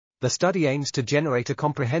The study aims to generate a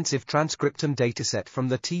comprehensive transcriptome dataset from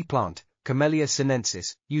the tea plant, Camellia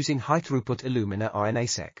sinensis, using high-throughput Illumina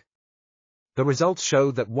RNA-seq. The results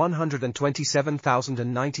show that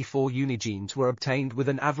 127,094 unigenes were obtained with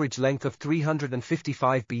an average length of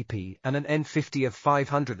 355 bp and an N50 of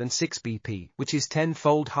 506 bp, which is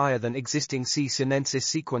 10-fold higher than existing C. sinensis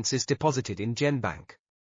sequences deposited in GenBank.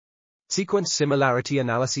 Sequence similarity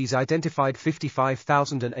analyses identified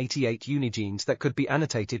 55,088 unigenes that could be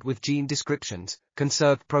annotated with gene descriptions,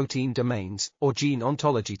 conserved protein domains, or gene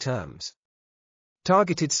ontology terms.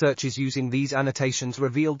 Targeted searches using these annotations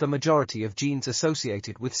revealed the majority of genes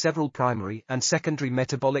associated with several primary and secondary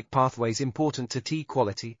metabolic pathways important to tea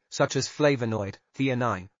quality, such as flavonoid,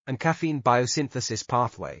 theanine, and caffeine biosynthesis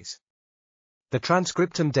pathways. The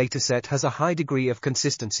transcriptome dataset has a high degree of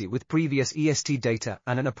consistency with previous EST data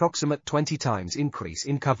and an approximate 20 times increase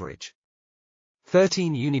in coverage.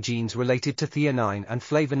 13 unigenes related to theanine and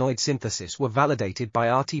flavonoid synthesis were validated by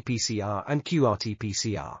RT-PCR and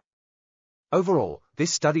qRT-PCR. Overall,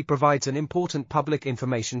 this study provides an important public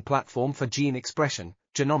information platform for gene expression,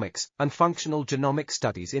 genomics, and functional genomic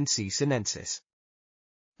studies in C. sinensis.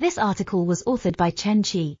 This article was authored by Chen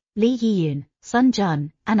Qi, Li Yiyun,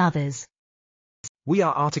 Zheng-Zhu, and others. We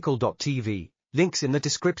are RTCLTV, links in the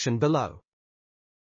description below.